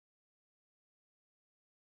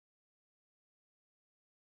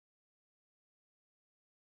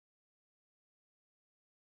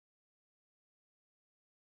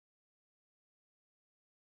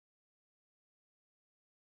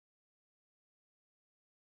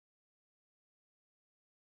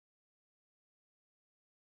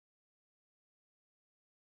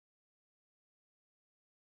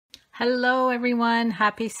Hello everyone,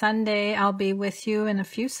 happy Sunday. I'll be with you in a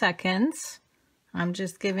few seconds. I'm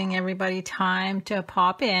just giving everybody time to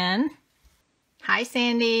pop in. Hi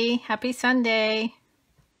Sandy, happy Sunday.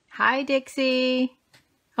 Hi Dixie.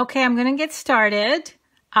 Okay, I'm going to get started.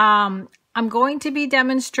 I'm going to be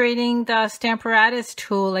demonstrating the Stamparatus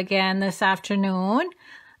Tool again this afternoon.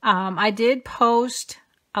 I did post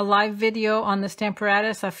a live video on the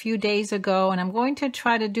Stamparatus a few days ago, and I'm going to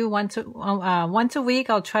try to do once a week.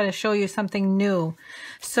 I'll try to show you something new.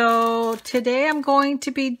 So today I'm going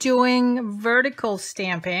to be doing vertical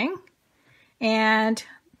stamping, and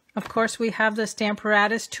of course we have the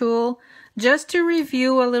Stamparatus tool. Just to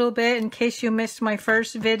review a little bit in case you missed my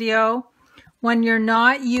first video, when you're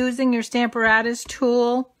not using your Stamparatus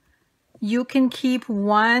tool, you can keep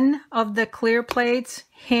one of the clear plates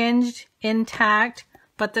hinged intact,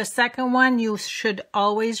 but the second one you should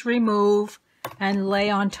always remove and lay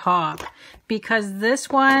on top, because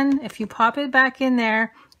this one, if you pop it back in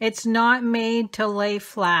there, it's not made to lay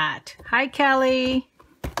flat. Hi Kelly.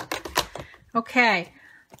 Okay,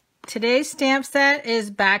 today's stamp set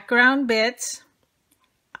is background bits.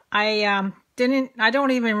 I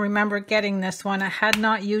don't even remember getting this one. I had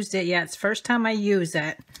not used it yet. It's the first time I use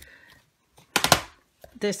it.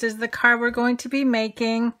 This is the card we're going to be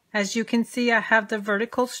making. As you can see, I have the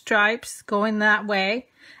vertical stripes going that way.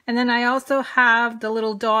 And then I also have the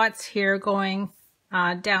little dots here going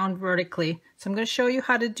down vertically. So I'm going to show you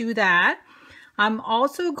how to do that. I'm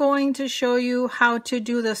also going to show you how to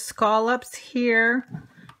do the scallops here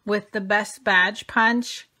with the best badge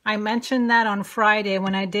punch. I mentioned that on Friday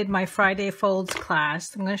when I did my Friday folds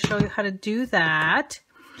class. I'm going to show you how to do that.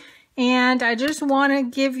 And I just want to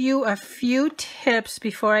give you a few tips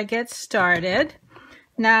before I get started.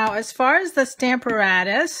 Now, as far as the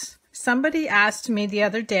Stamparatus, somebody asked me the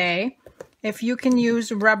other day if you can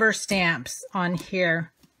use rubber stamps on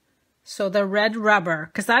here. So the red rubber,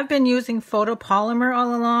 because I've been using photopolymer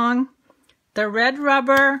all along. The red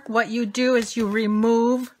rubber, what you do is you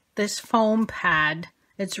remove this foam pad.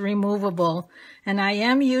 It's removable. And I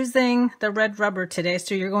am using the red rubber today,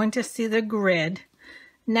 so you're going to see the grid.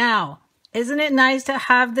 Now, isn't it nice to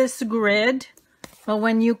have this grid? Well,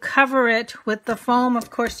 when you cover it with the foam,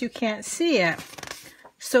 of course, you can't see it.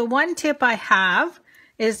 So one tip I have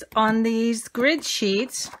is on these grid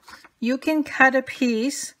sheets, you can cut a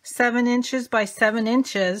piece 7 inches by 7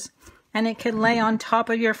 inches, and it can lay on top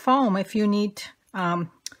of your foam if you need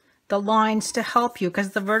the lines to help you,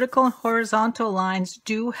 because the vertical and horizontal lines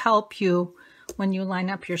do help you when you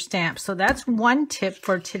line up your stamps. So that's one tip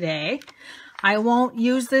for today. I won't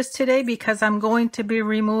use this today because I'm going to be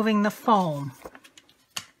removing the foam.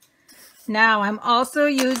 Now I'm also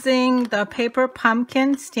using the paper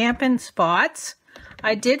pumpkin Stampin' Spots.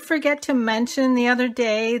 I did forget to mention the other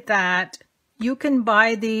day that you can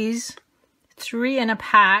buy these 3 in a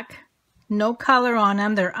pack, no color on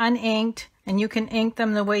them, they're uninked, and you can ink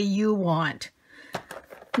them the way you want.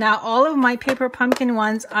 Now all of my paper pumpkin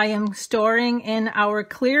ones I am storing in our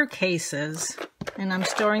clear cases, and I'm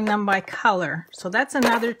storing them by color. So that's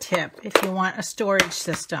another tip if you want a storage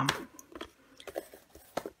system.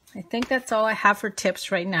 I think that's all I have for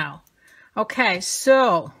tips right now. Okay,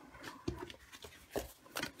 so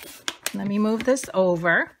let me move this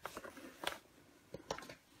over.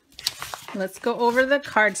 Let's go over the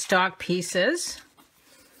cardstock pieces.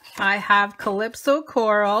 I have Calypso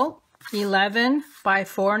Coral 11 by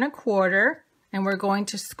 4 1/4, and we're going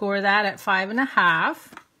to score that at 5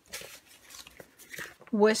 1/2.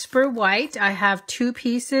 Whisper White, I have 2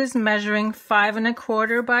 pieces measuring 5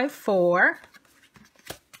 1/4 by 4.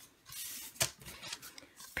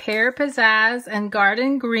 Pear Pizzazz and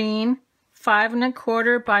Garden Green, 5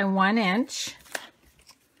 1/4 by 1 inch.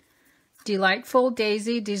 Delightful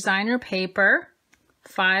Daisy Designer Paper,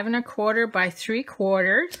 5 1/4 by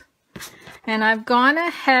 3/4. And I've gone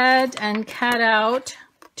ahead and cut out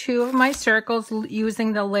 2 of my circles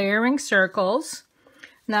using the layering circles.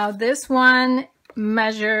 Now this one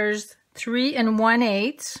measures 3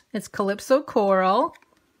 1/8. It's Calypso Coral.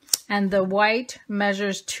 And the white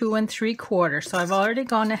measures 2 3/4. So I've already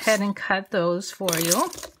gone ahead and cut those for you.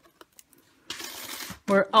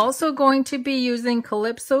 We're also going to be using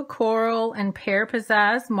Calypso Coral and Pear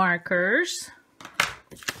Pizzazz markers,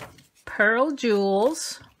 Pearl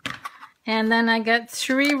Jewels, and then I got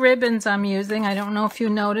 3 ribbons I'm using. I don't know if you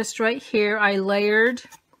noticed right here, I layered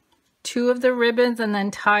 2 of the ribbons and then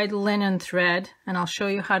tied linen thread, and I'll show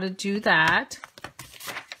you how to do that.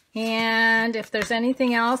 And if there's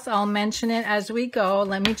anything else, I'll mention it as we go.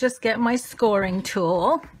 Let me just get my scoring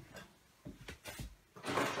tool.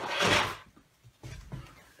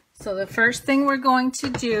 So the first thing we're going to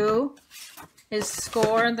do is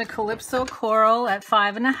score the Calypso Coral at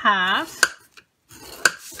 5.5.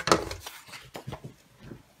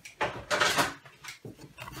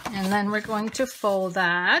 And then we're going to fold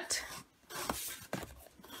that.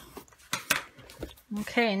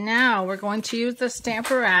 Okay, now we're going to use the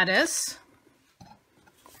Stamparatus.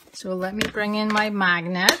 So let me bring in my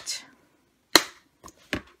magnet.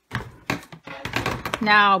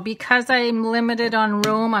 Now, because I'm limited on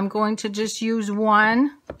room, I'm going to just use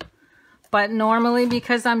one. But normally,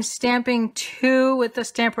 because I'm stamping 2 with the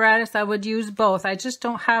Stamparatus, I would use both. I just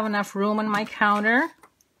don't have enough room on my counter.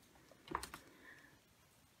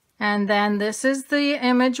 And then this is the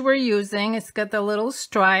image we're using. It's got the little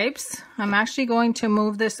stripes. I'm actually going to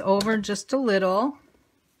move this over just a little.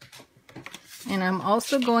 And I'm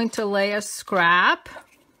also going to lay a scrap.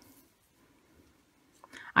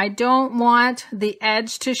 I don't want the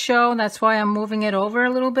edge to show, that's why I'm moving it over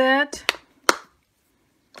a little bit.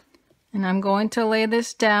 And I'm going to lay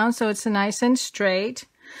this down so it's nice and straight.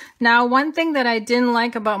 Now, one thing that I didn't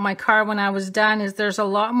like about my card when I was done is there's a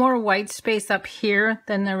lot more white space up here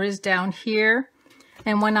than there is down here.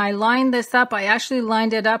 And when I lined this up, I actually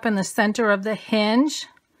lined it up in the center of the hinge.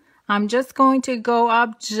 I'm just going to go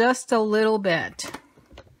up just a little bit.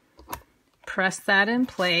 Press that in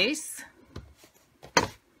place.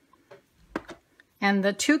 And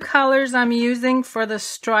the 2 colors I'm using for the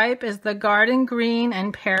stripe is the Garden Green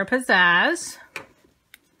and Pear Pizzazz.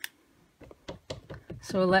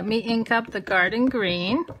 So let me ink up the Garden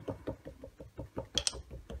Green.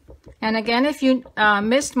 And again, if you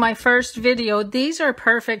missed my first video, these are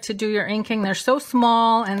perfect to do your inking. They're so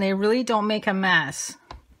small and they really don't make a mess.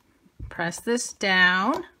 Press this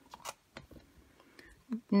down.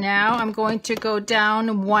 Now I'm going to go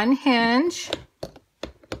down 1 hinge.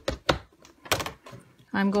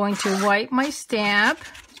 I'm going to wipe my stamp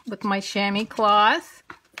with my chamois cloth.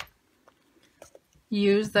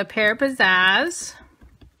 Use the Pear Pizzazz.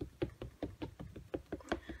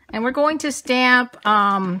 And we're going to stamp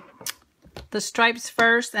the stripes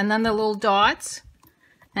first and then the little dots.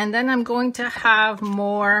 And then I'm going to have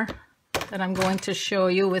more that I'm going to show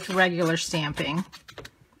you with regular stamping.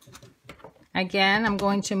 Again, I'm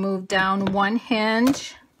going to move down 1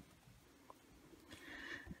 hinge.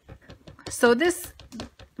 So this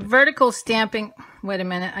vertical stamping, wait a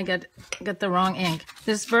minute, I got the wrong ink.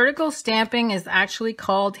 This vertical stamping is actually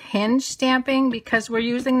called hinge stamping because we're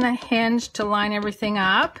using the hinge to line everything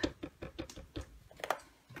up.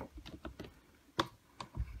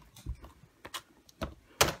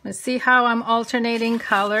 Let's see how I'm alternating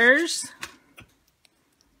colors.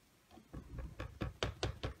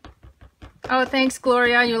 Oh, thanks,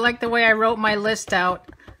 Gloria. You like the way I wrote my list out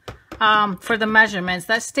for the measurements.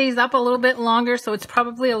 That stays up a little bit longer, so it's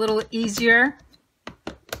probably a little easier.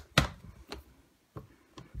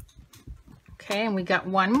 Okay, and we got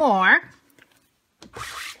 1 more.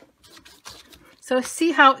 So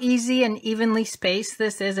see how easy and evenly spaced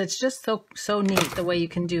this is? It's just so neat the way you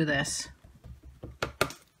can do this.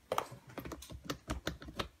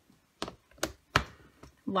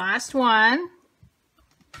 Last one.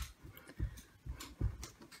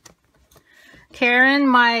 Karen,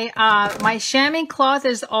 my chamois cloth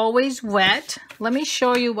is always wet. Let me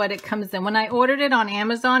show you what it comes in. When I ordered it on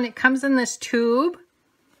Amazon, it comes in this tube.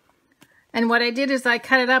 And what I did is I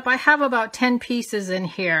cut it up. I have about 10 pieces in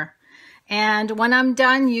here. And when I'm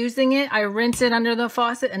done using it, I rinse it under the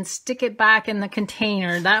faucet and stick it back in the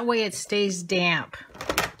container. That way it stays damp.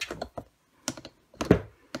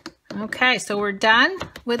 Okay, so we're done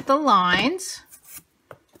with the lines.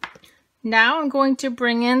 Now I'm going to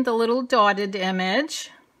bring in the little dotted image.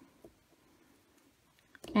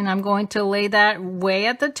 And I'm going to lay that way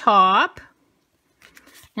at the top.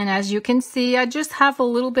 And as you can see, I just have a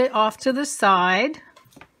little bit off to the side.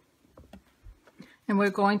 And we're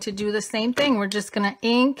going to do the same thing. We're just going to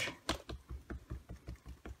ink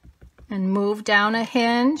and move down a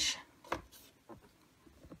hinge.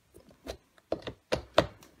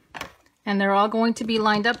 And they're all going to be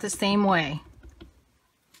lined up the same way.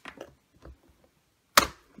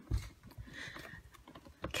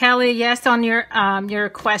 Kelly, yes, on your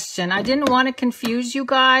question. I didn't want to confuse you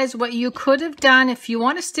guys. What you could have done, if you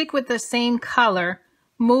want to stick with the same color,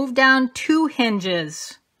 move down 2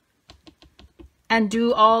 hinges and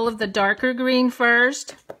do all of the darker green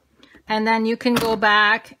first. And then you can go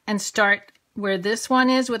back and start where this one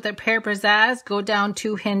is with the Pear Pizzazz, go down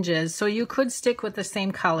 2 hinges. So you could stick with the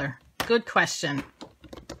same color. Good question.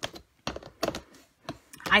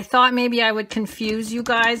 I thought maybe I would confuse you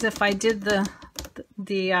guys if I did the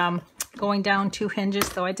going down 2 hinges,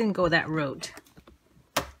 so I didn't go that route.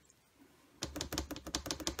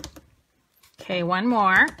 Okay, 1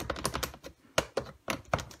 more.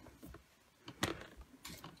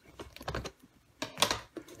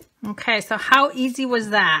 Okay, so how easy was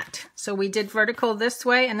that? So we did vertical this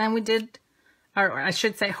way, and then we did, or I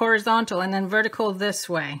should say horizontal, and then vertical this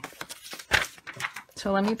way.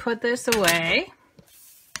 So let me put this away.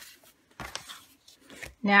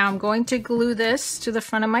 Now I'm going to glue this to the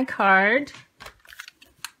front of my card.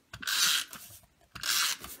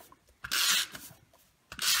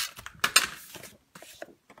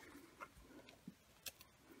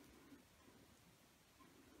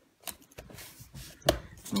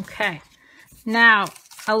 Okay, now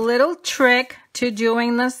a little trick to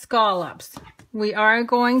doing the scallops. We are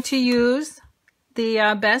going to use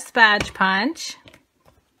the Best Badge Punch.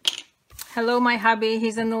 Hello, my hubby.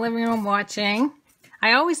 He's in the living room watching.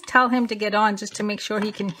 I always tell him to get on just to make sure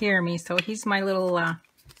he can hear me. So he's my little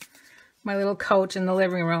coach in the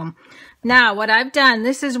living room. Now, what I've done,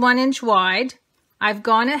 this is 1 inch wide. I've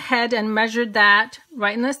gone ahead and measured that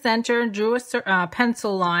right in the center, drew a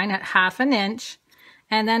pencil line at 1/2 inch.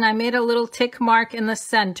 And then I made a little tick mark in the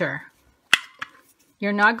center.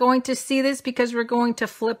 You're not going to see this because we're going to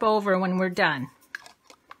flip over when we're done.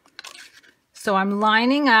 So I'm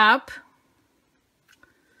lining up.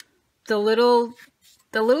 The little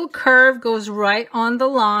curve goes right on the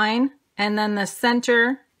line, and then the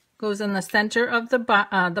center goes in the center of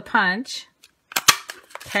the punch.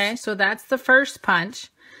 Okay, so that's the first punch.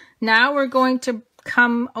 Now we're going to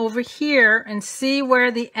come over here and see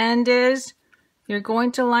where the end is. You're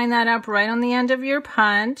going to line that up right on the end of your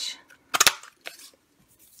punch.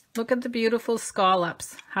 Look at the beautiful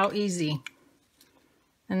scallops. How easy.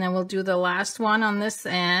 And then we'll do the last one on this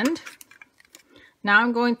end. Now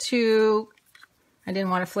I'm going to, I didn't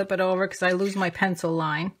want to flip it over because I lose my pencil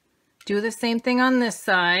line. Do the same thing on this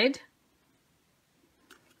side.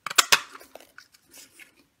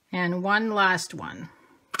 And one last one.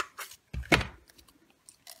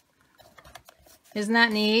 Isn't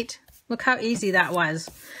that neat? Look how easy that was.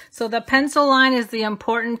 So the pencil line is the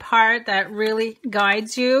important part that really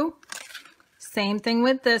guides you. Same thing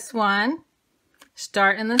with this one.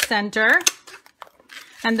 Start in the center.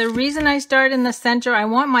 And the reason I start in the center, I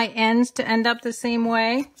want my ends to end up the same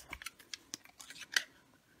way.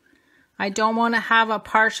 I don't want to have a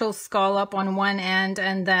partial scallop on one end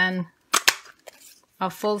and then a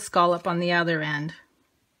full scallop on the other end.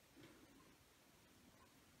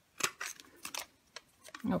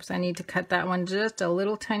 Oops, I need to cut that one just a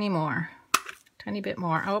little tiny bit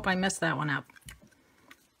more. Oh, I messed that one up.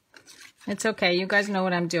 It's okay, you guys know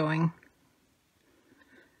what I'm doing.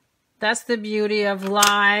 That's the beauty of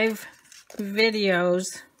live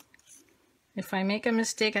videos. If I make a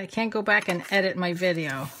mistake, I can't go back and edit my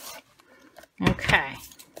video. Okay.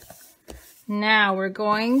 Now we're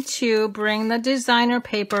going to bring the designer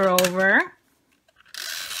paper over.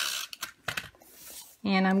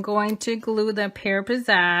 And I'm going to glue the Pear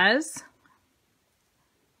Pizzazz.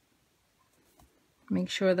 Make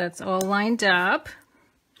sure that's all lined up.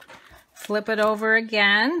 Flip it over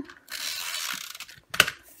again.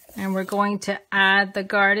 And we're going to add the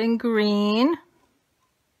garden green.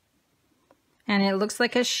 And it looks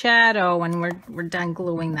like a shadow when we're done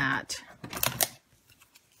gluing that.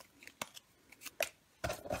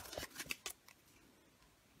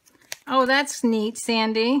 Oh, that's neat,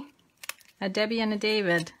 Sandy. A Debbie and a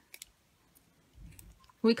David.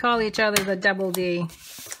 We call each other the Double D.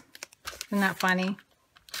 Isn't that funny?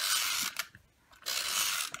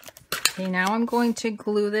 Okay, now I'm going to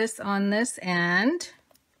glue this on this end.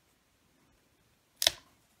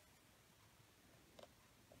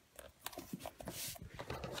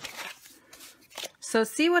 So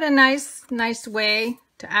see what a nice way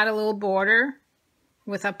to add a little border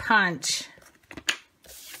with a punch.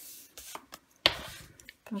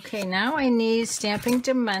 Okay, now I need stamping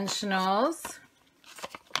dimensionals.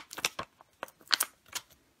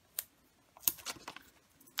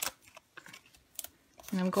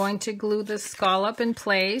 And I'm going to glue the scallop in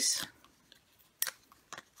place.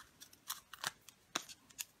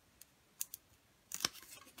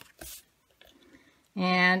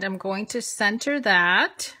 And I'm going to center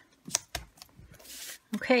that.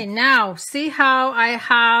 Okay, now see how I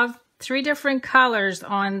have 3 different colors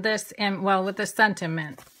on this, well, with the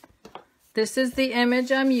sentiment. This is the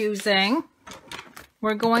image I'm using.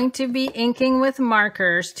 We're going to be inking with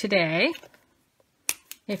markers today.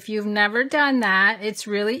 If you've never done that, it's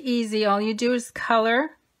really easy. All you do is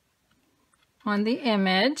color on the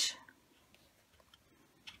image.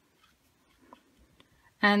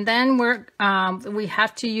 And then we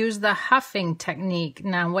have to use the huffing technique.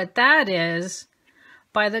 Now what that is,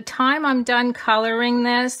 by the time I'm done coloring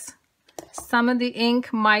this, some of the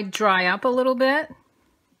ink might dry up a little bit.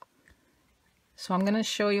 So I'm going to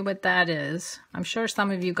show you what that is. I'm sure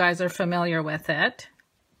some of you guys are familiar with it.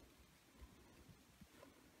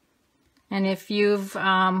 And if you've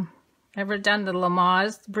ever done the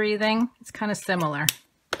Lamaze breathing, it's kind of similar.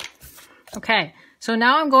 Okay, so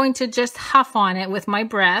now I'm going to just huff on it with my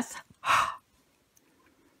breath.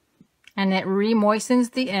 And it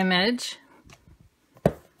re-moistens the image.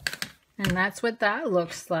 And that's what that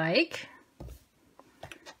looks like.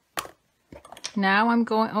 Now I'm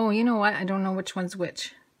going, oh, you know what? I don't know which one's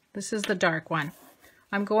which. This is the dark one.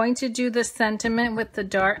 I'm going to do the sentiment with the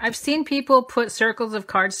dark. I've seen people put circles of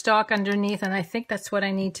cardstock underneath, and I think that's what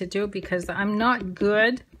I need to do because I'm not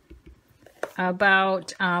good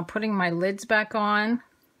about putting my lids back on.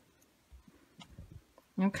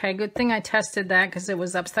 Okay, good thing I tested that because it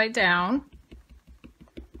was upside down.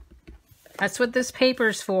 That's what this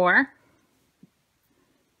paper's for.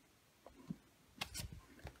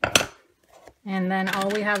 And then all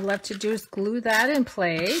we have left to do is glue that in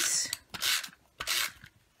place.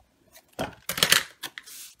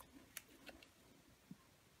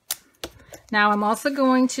 Now I'm also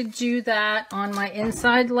going to do that on my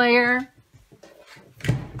inside layer.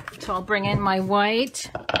 So I'll bring in my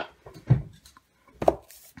white.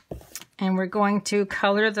 And we're going to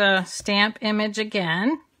color the stamp image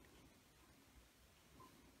again.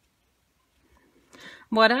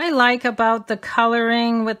 What I like about the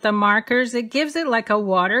coloring with the markers, it gives it like a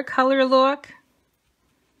watercolor look.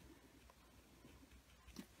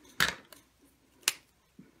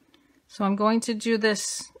 So I'm going to do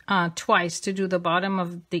this twice to do the bottom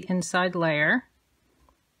of the inside layer.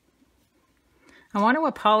 I want to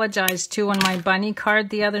apologize too, on my bunny card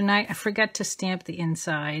the other night, I forgot to stamp the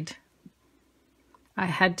inside. I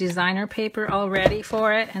had designer paper all ready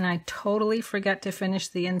for it and I totally forgot to finish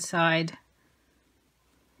the inside.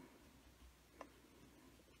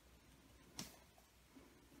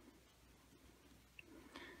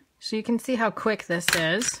 So you can see how quick this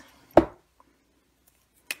is.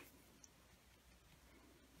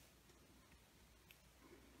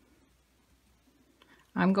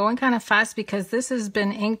 I'm going kind of fast because this has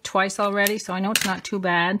been inked twice already, so I know it's not too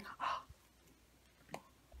bad.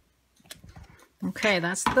 Okay,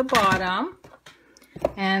 that's the bottom.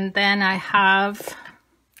 And then I have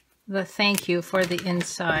the thank you for the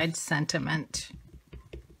inside sentiment.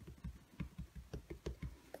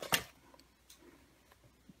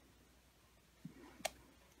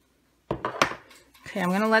 Okay, I'm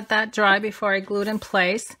going to let that dry before I glue it in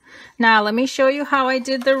place. Now, let me show you how I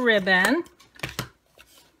did the ribbon.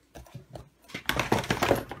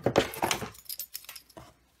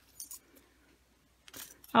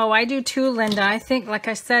 Oh, I do too, Linda. I think, like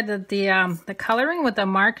I said, that the coloring with the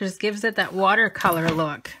markers gives it that watercolor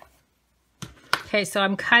look. Okay, so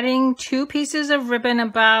I'm cutting 2 pieces of ribbon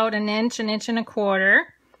about an inch and a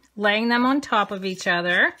quarter, laying them on top of each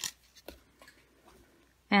other.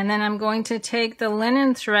 And then I'm going to take the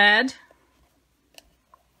linen thread,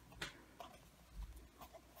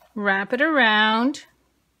 wrap it around,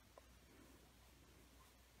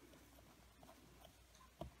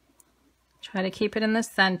 try to keep it in the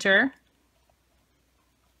center,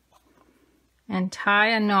 and tie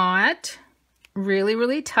a knot really,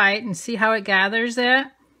 really tight and see how it gathers it.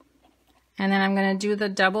 And then I'm going to do the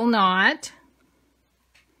double knot.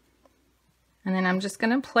 And then I'm just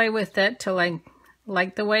going to play with it till I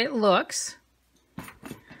like the way it looks.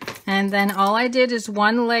 And then all I did is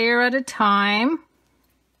 1 layer at a time.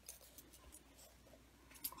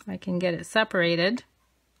 If I can get it separated.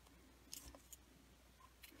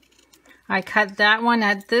 I cut that one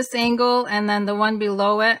at this angle and then the one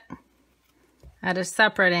below it at a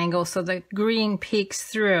separate angle so the green peeks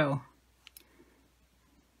through.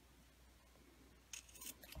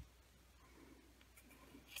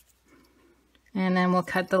 And then we'll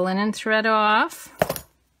cut the linen thread off.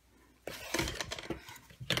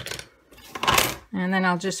 And then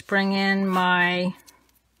I'll just bring in my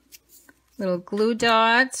little glue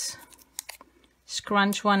dots,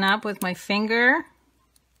 scrunch one up with my finger.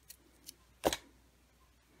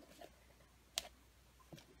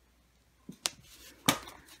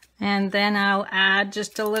 And then I'll add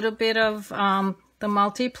just a little bit of the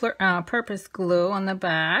multi-purpose glue on the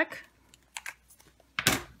back.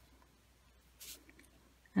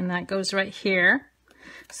 And that goes right here.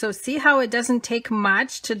 So see how it doesn't take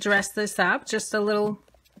much to dress this up, just a little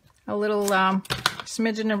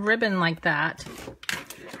smidgen of ribbon like that.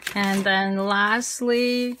 And then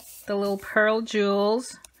lastly, the little pearl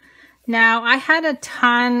jewels. Now I had a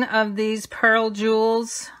ton of these pearl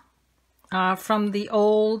jewels from the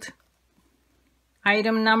old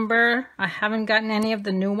item number. I haven't gotten any of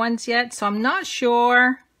the new ones yet, so I'm not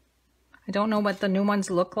sure. I don't know what the new ones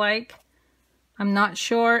look like. I'm not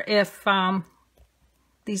sure if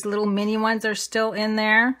these little mini ones are still in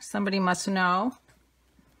there. Somebody must know.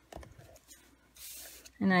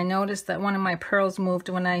 And I noticed that one of my pearls moved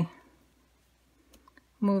when I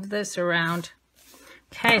moved this around.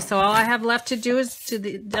 Okay, so all I have left to do is to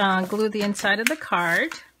glue the inside of the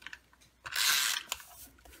card.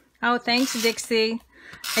 Oh, thanks, Dixie.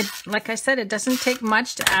 Like I said, it doesn't take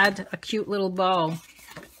much to add a cute little bow.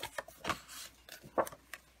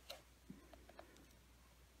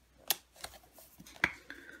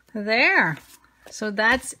 There. So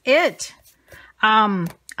that's it.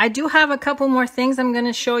 I do have a couple more things I'm going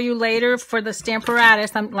to show you later for the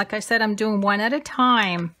Stamparatus. Like I said, I'm doing one at a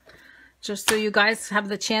time, just so you guys have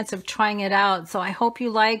the chance of trying it out. So I hope you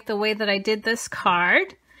like the way that I did this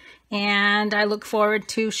card, and I look forward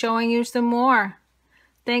to showing you some more.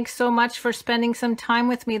 Thanks so much for spending some time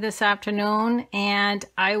with me this afternoon, and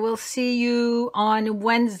I will see you on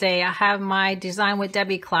Wednesday. I have my Design with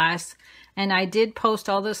Debbie class, and I did post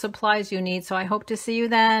all the supplies you need, so I hope to see you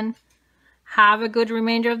then. Have a good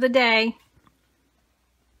remainder of the day.